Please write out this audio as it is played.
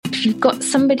if you've got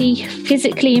somebody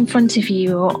physically in front of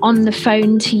you or on the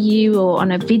phone to you or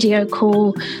on a video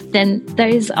call, then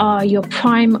those are your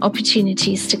prime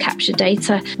opportunities to capture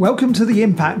data. Welcome to the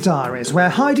Impact Diaries, where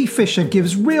Heidi Fisher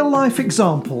gives real-life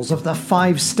examples of the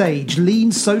 5-stage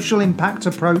lean social impact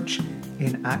approach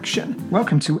in action.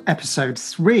 Welcome to episode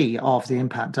 3 of the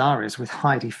Impact Diaries with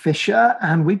Heidi Fisher,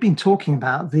 and we've been talking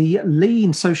about the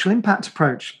lean social impact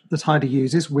approach that Heidi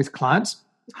uses with clients.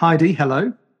 Heidi,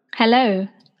 hello. Hello.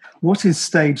 What is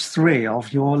stage 3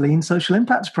 of your lean social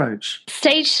impact approach?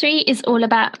 Stage 3 is all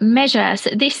about measure.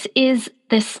 So this is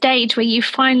the stage where you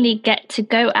finally get to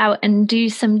go out and do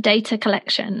some data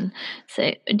collection.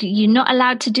 So you're not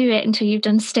allowed to do it until you've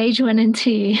done stage 1 and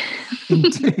 2.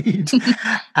 Indeed.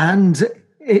 And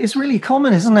it's really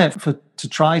common, isn't it, to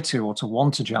try to or to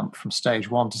want to jump from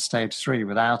stage 1 to stage 3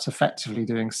 without effectively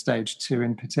doing stage 2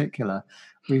 in particular.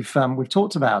 We've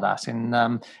talked about that in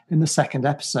the second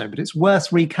episode, but it's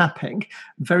worth recapping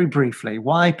very briefly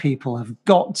why people have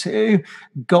got to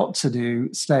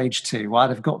do stage 2, why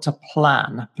they've got to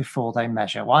plan before they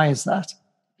measure. Why is that?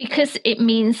 Because it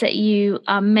means that you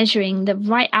are measuring the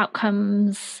right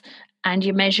outcomes and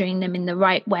you're measuring them in the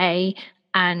right way,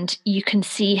 and you can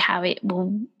see how it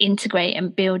will integrate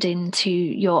and build into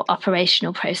your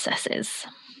operational processes.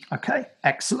 Okay,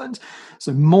 excellent.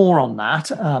 So more on that,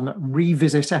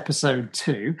 revisit episode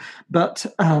 2. But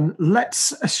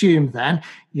let's assume then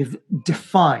you've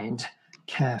defined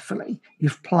carefully,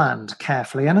 you've planned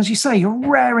carefully. And as you say, you're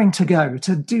raring to go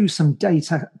to do some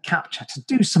data capture, to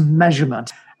do some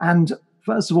measurement. And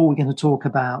first of all, we're going to talk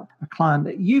about a client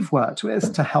that you've worked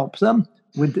with to help them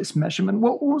with this measurement.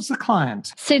 What was the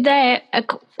client? So they're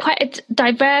quite a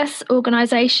diverse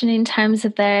organisation in terms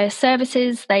of their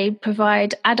services. They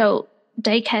provide adult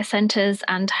daycare centres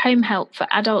and home help for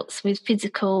adults with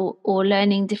physical or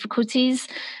learning difficulties.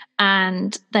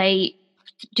 And they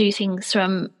do things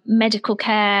from medical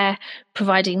care,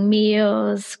 providing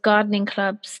meals, gardening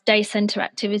clubs, day centre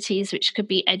activities, which could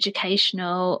be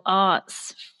educational,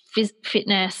 arts,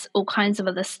 fitness, all kinds of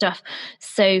other stuff.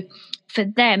 So for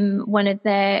them, one of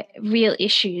their real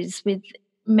issues with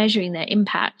measuring their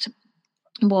impact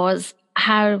was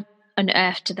how on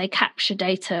earth do they capture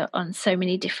data on so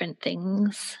many different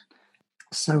things.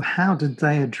 So how did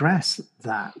they address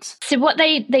that? So what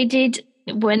they did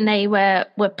when they were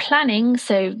planning,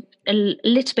 so a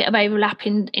little bit of overlap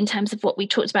in terms of what we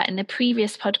talked about in the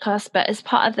previous podcast, but as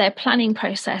part of their planning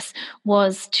process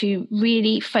was to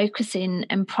really focus in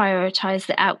and prioritize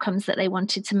the outcomes that they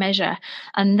wanted to measure.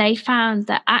 And they found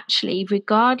that actually,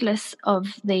 regardless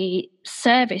of the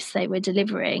service they were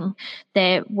delivering,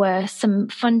 there were some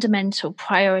fundamental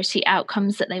priority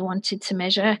outcomes that they wanted to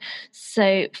measure.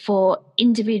 So for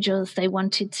individuals, they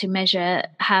wanted to measure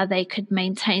how they could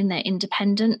maintain their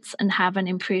independence and have an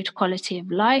improved quality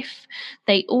of life.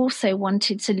 They also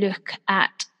wanted to look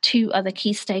at 2 other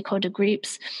key stakeholder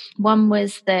groups. One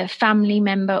was the family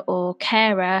member or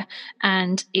carer,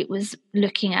 and it was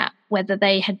looking at whether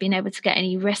they had been able to get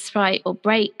any respite or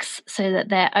breaks so that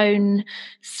their own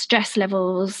stress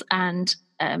levels and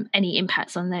any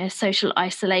impacts on their social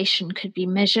isolation could be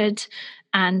measured.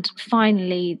 And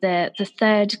finally, the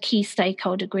third key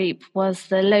stakeholder group was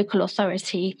the local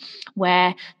authority,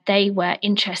 where they were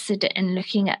interested in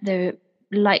looking at the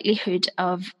likelihood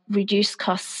of reduced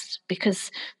costs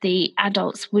because the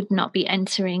adults would not be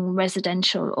entering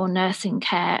residential or nursing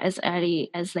care as early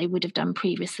as they would have done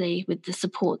previously with the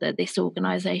support that this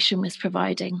organisation was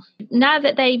providing. Now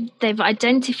that they've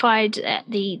identified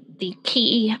the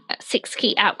 6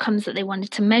 key outcomes that they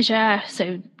wanted to measure,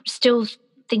 so still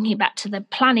thinking back to the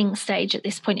planning stage at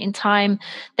this point in time,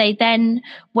 they then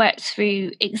worked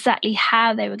through exactly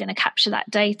how they were going to capture that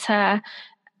data.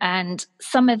 And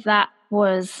some of that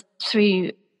was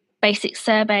through basic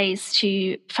surveys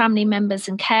to family members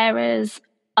and carers.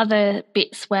 Other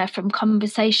bits were from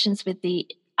conversations with the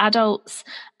adults,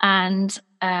 and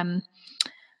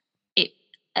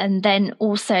then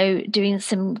also doing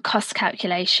some cost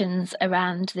calculations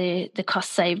around the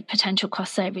potential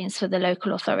cost savings for the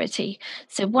local authority.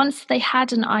 So once they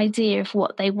had an idea of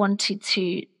what they wanted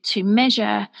to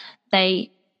measure,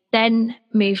 they then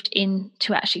moved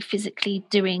into actually physically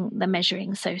doing the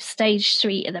measuring. So stage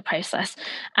 3 of the process.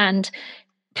 And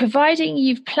providing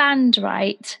you've planned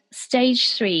right,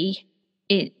 stage 3,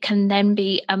 it can then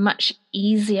be a much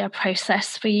easier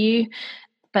process for you.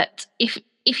 But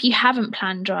if you haven't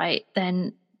planned right,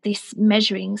 then this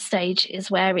measuring stage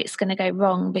is where it's going to go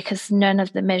wrong because none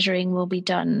of the measuring will be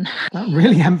done. That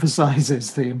really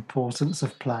emphasizes the importance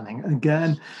of planning.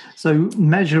 Again, so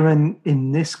measuring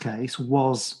in this case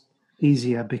was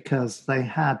easier because they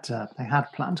had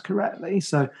planned correctly.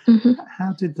 So Mm-hmm.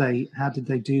 how did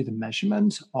they do the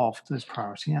measurement of those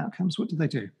priority outcomes? What did they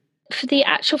do? For the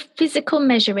actual physical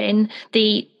measuring,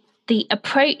 the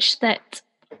approach that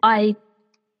I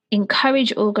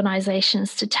encourage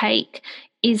organizations to take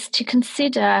is to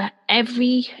consider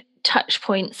every touch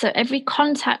point, so every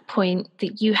contact point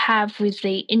that you have with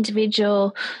the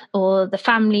individual or the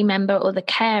family member or the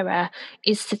carer,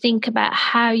 is to think about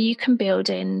how you can build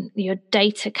in your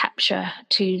data capture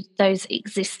to those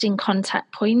existing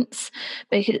contact points.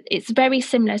 Because it's very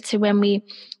similar to when we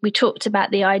talked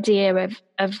about the idea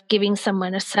of giving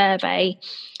someone a survey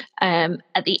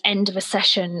at the end of a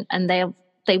session, and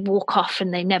they walk off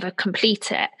and they never complete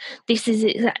it. This is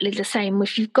exactly the same.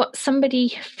 If you've got somebody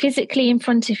physically in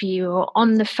front of you or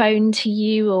on the phone to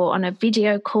you or on a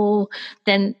video call,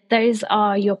 then those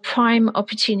are your prime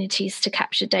opportunities to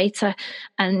capture data.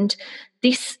 And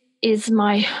this is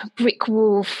my brick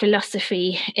wall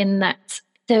philosophy, in that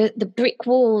the brick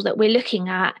wall that we're looking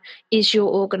at is your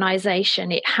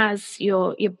organization. It has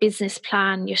your business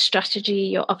plan, your strategy,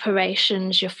 your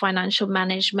operations, your financial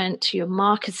management, your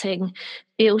marketing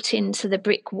built into the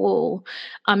brick wall.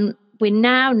 We're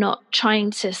now not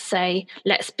trying to say,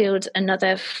 let's build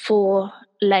another 4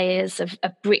 layers of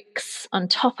bricks on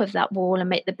top of that wall and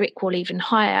make the brick wall even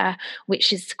higher,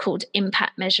 which is called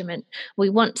impact measurement. We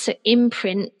want to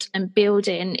imprint and build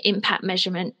in impact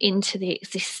measurement into the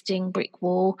existing brick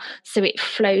wall, so it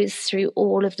flows through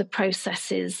all of the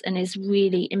processes and is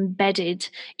really embedded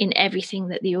in everything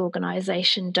that the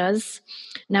organization does.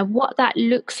 Now, what that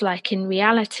looks like in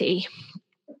reality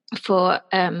for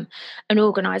an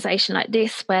organization like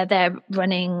this, where they're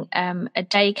running a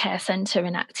daycare center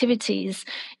and activities,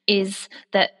 is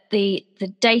that the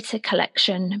data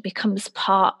collection becomes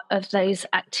part of those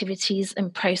activities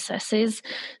and processes.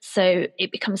 So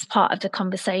it becomes part of the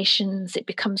conversations, it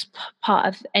becomes part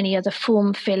of any other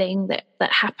form filling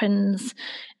that happens.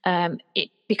 It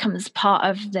becomes part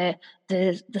of the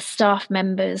staff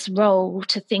members' role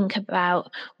to think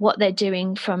about what they're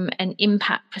doing from an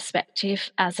impact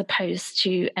perspective as opposed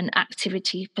to an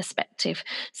activity perspective.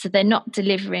 So they're not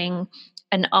delivering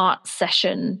an art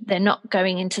session, they're not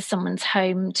going into someone's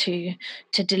home to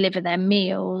deliver their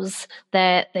meals.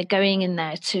 They're going in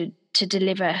there to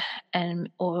deliver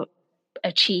or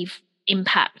achieve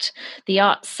impact. The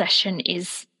art session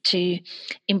is to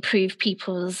improve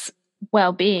people's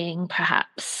well-being,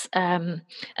 perhaps, and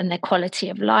their quality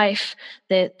of life.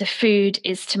 The food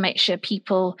is to make sure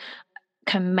people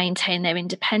can maintain their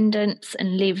independence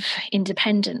and live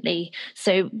independently.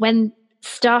 So when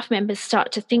staff members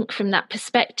start to think from that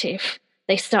perspective,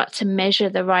 they start to measure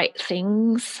the right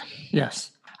things.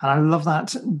 Yes. And I love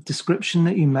that description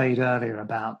that you made earlier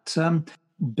about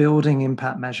building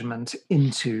impact measurement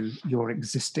into your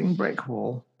existing brick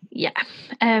wall. Yeah.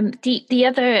 The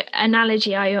other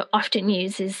analogy I often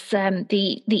use is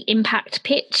the impact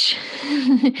pitch.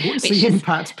 What's the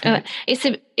impact pitch?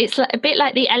 It's a bit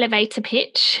like the elevator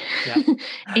pitch. Yeah.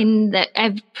 In that,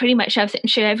 pretty much, I'm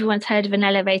sure everyone's heard of an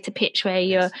elevator pitch, where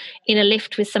you're in a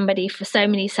lift with somebody for so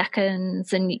many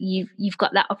seconds, and you've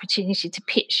got that opportunity to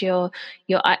pitch your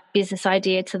business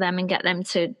idea to them and get them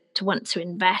to want to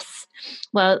invest.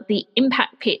 Well, the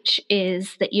impact pitch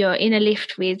is that you're in a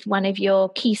lift with one of your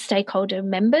key stakeholder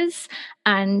members,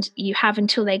 and you have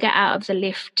until they get out of the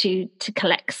lift to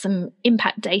collect some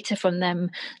impact data from them.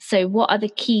 So what are the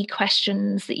key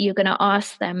questions that you're going to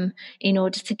ask them in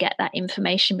order to get that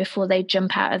information before they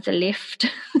jump out of the lift?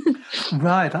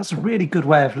 Right, that's a really good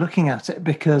way of looking at it,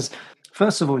 because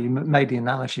first of all, you made the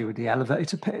analogy with the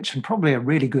elevator pitch, and probably a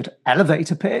really good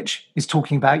elevator pitch is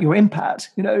talking about your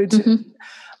impact.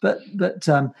 But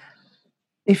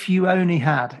if you only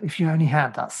had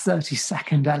that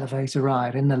 30-second elevator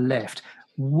ride in the lift,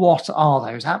 what are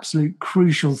those absolute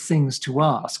crucial things to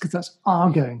ask that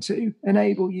are going to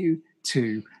enable you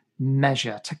to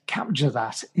measure, to capture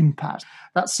that impact?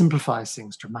 That simplifies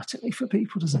things dramatically for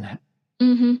people, doesn't it?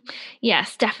 Mm-hmm.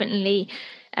 Yes, definitely.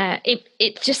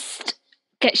 It just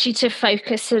gets you to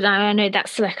focus. And I know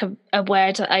that's like a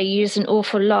word that I use an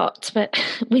awful lot, but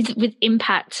with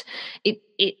impact,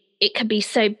 it can be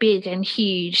so big and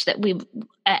huge that we,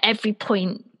 at every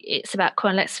point, it's about, come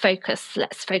on, let's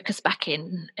focus back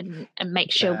in and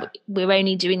make sure we're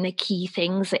only doing the key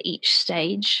things at each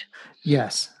stage.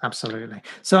 Yes, absolutely.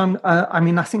 So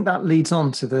I think that leads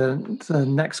on to the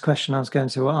next question I was going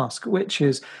to ask, which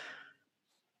is,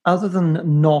 other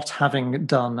than not having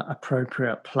done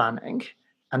appropriate planning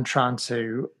and trying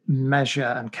to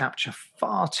measure and capture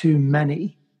far too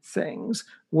many things,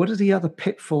 what are the other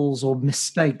pitfalls or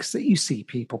mistakes that you see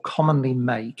people commonly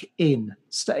make in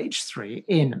stage 3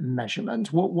 in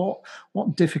measurement?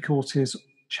 What difficulties,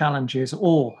 challenges,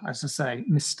 or, as I say,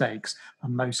 mistakes are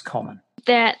most common?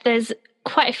 There's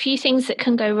quite a few things that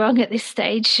can go wrong at this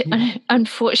stage,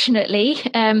 unfortunately.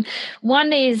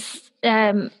 One is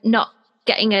not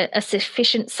getting a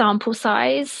sufficient sample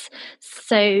size,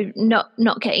 so not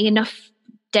getting enough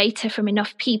data from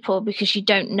enough people because you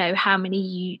don't know how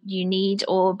many you need,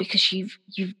 or because you've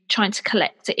trying to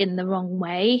collect it in the wrong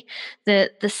way. The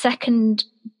second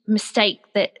mistake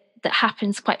that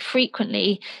happens quite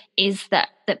frequently is that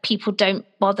people don't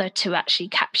bother to actually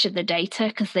capture the data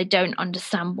because they don't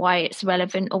understand why it's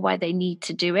relevant or why they need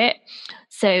to do it.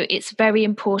 So it's very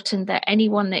important that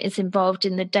anyone that is involved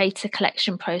in the data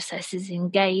collection process is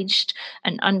engaged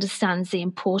and understands the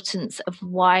importance of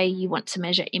why you want to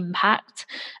measure impact.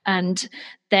 And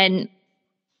then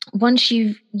once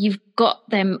you've got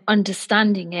them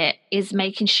understanding it, is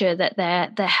making sure that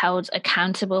they're held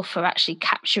accountable for actually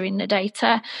capturing the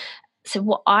data. So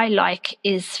what I like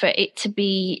is for it to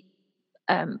be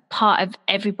part of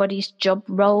everybody's job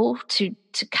role to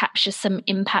capture some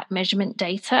impact measurement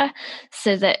data,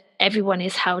 so that everyone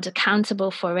is held accountable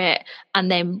for it,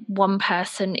 and then one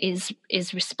person is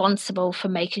responsible for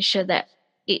making sure that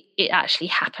it actually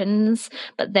happens.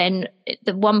 But then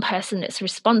the one person that's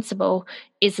responsible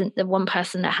isn't the one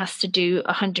person that has to do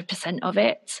 100% of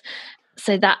it.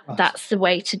 So that's the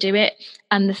way to do it.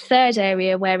 And the third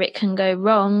area where it can go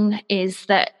wrong is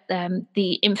that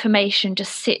the information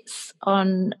just sits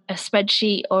on a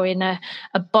spreadsheet or in a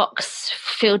box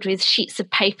filled with sheets of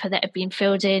paper that have been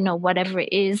filled in or whatever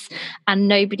it is, and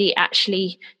nobody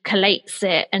actually collates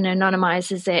it and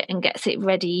anonymizes it and gets it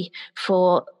ready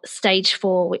for stage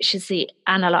 4, which is the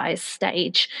analyze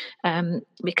stage.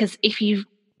 Because if you've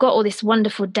got all this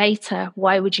wonderful data,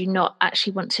 why would you not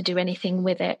actually want to do anything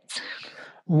with it?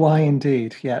 Why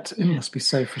indeed? Yet it must be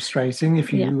so frustrating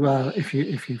if you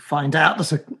if you find out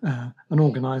that an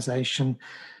organisation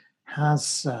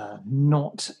has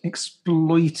not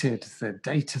exploited the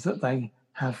data that they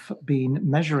have been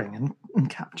measuring and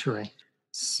capturing.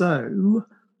 So,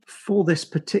 for this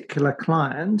particular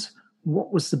client,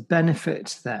 what was the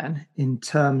benefit then in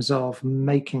terms of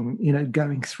making,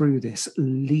 going through this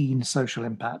lean social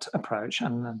impact approach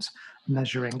and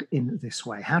measuring in this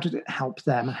way? How did it help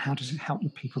them, and how does it help the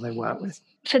people they work with?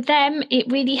 For them,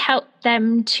 it really helped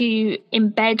them to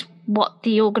embed what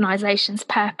the organisation's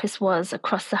purpose was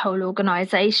across the whole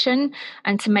organisation,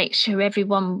 and to make sure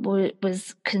everyone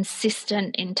was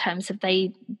consistent in terms of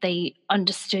they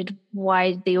understood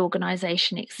why the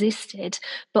organisation existed,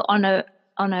 but on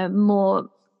a more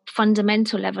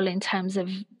fundamental level in terms of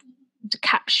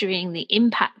capturing the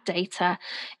impact data.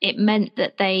 It meant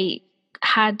that they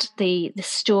had the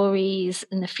stories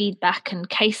and the feedback and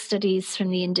case studies from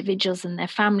the individuals and their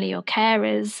family or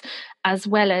carers, as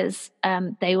well as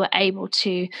they were able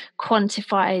to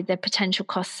quantify the potential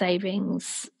cost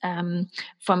savings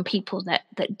from people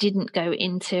that didn't go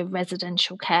into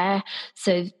residential care.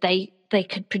 So they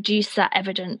could produce that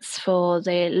evidence for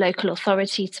the local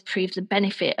authority to prove the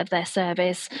benefit of their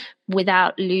service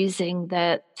without losing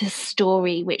the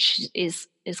story, which is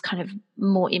kind of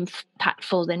more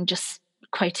impactful than just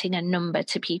quoting a number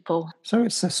to people. So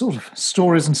it's a sort of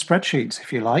stories and spreadsheets,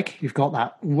 if you like. You've got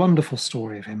that wonderful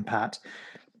story of impact.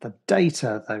 The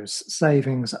data, those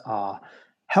savings, are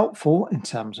helpful in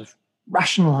terms of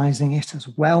rationalizing it as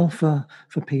well for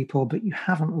people, but you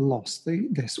haven't lost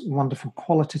this wonderful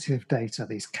qualitative data,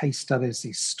 these case studies,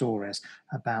 these stories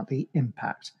about the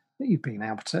impact that you've been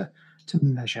able to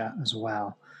measure as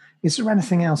well. Is there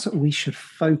anything else that we should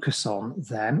focus on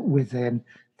then within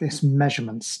this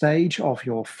measurement stage of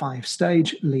your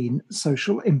 5-stage lean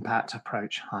social impact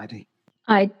approach, Heidi?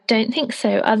 I don't think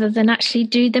so, other than actually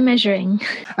do the measuring.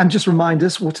 And just remind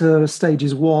us, what are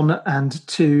stages 1 and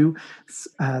 2?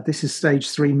 This is stage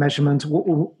 3 measurement. What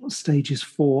will stages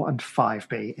 4 and 5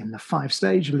 be in the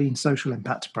 5-stage lean social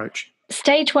impact approach?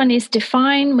 Stage 1 is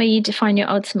define, where you define your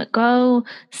ultimate goal.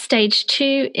 Stage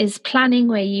 2 is planning,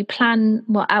 where you plan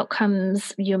what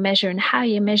outcomes you measure and how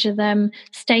you measure them.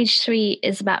 Stage 3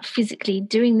 is about physically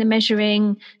doing the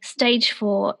measuring. Stage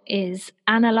 4 is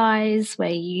analyze, where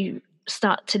you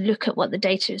start to look at what the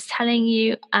data is telling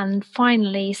you. And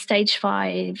finally, stage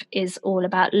 5 is all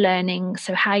about learning,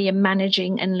 so how you're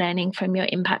managing and learning from your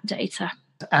impact data.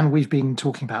 And we've been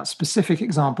talking about specific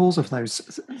examples of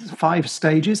those 5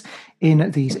 stages in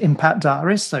these impact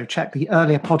diaries. So check the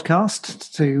earlier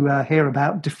podcast to hear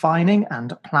about defining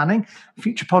and planning.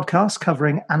 Future podcasts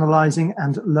covering analysing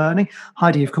and learning.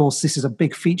 Heidi, of course, this is a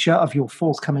big feature of your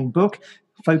forthcoming book,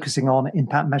 focusing on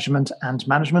impact measurement and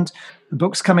management. The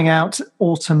book's coming out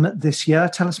autumn this year.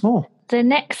 Tell us more. The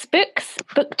next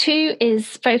book 2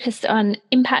 is focused on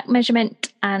impact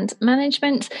measurement and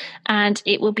management, and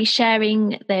it will be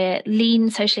sharing the lean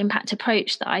social impact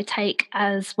approach that I take,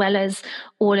 as well as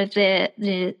all of the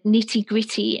nitty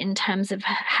gritty in terms of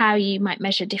how you might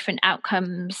measure different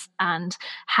outcomes and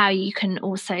how you can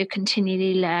also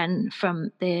continually learn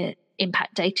from the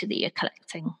impact data that you're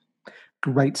collecting.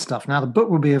 Great stuff. Now, the book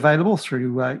will be available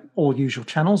through all usual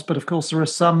channels, but of course there are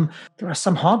some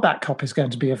hardback copies going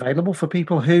to be available for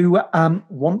people who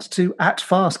want to act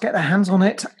fast, get their hands on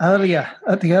it earlier,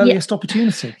 at the earliest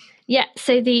opportunity. Yeah,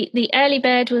 so the early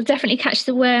bird will definitely catch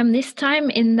the worm this time,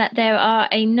 in that there are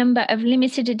a number of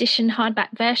limited edition hardback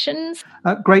versions.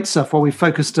 Great stuff. Well, we've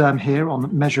focused here on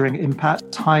measuring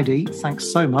impact. Heidi,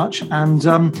 thanks so much. And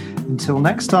until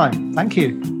next time, thank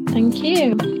you. Thank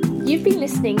you. You've been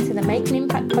listening to the Make an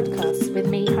Impact podcast with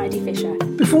me, Heidi Fisher.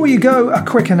 Before you go, a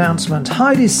quick announcement.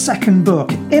 Heidi's second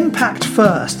book, Impact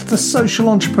First, The Social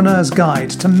Entrepreneur's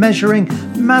Guide to Measuring,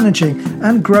 Managing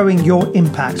and Growing Your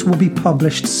Impact, will be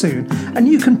published soon. And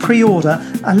you can pre-order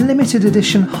a limited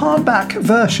edition hardback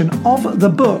version of the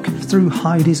book through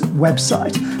Heidi's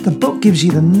website. The book gives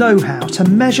you the know-how to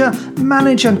measure,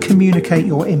 manage and communicate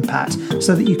your impact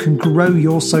so that you can grow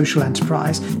your social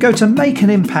enterprise. Go to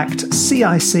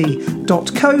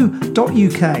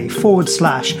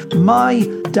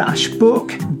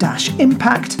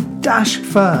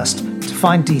makeanimpact.cic.co.uk/my-book-impact-first to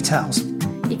find details.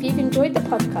 If you've enjoyed the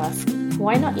podcast,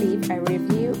 why not leave a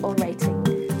review or rating?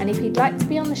 And if you'd like to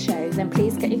be on the show, then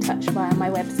please get in touch via my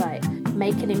website,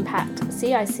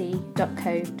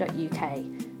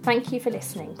 makeanimpact.cic.co.uk. Thank you for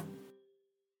listening.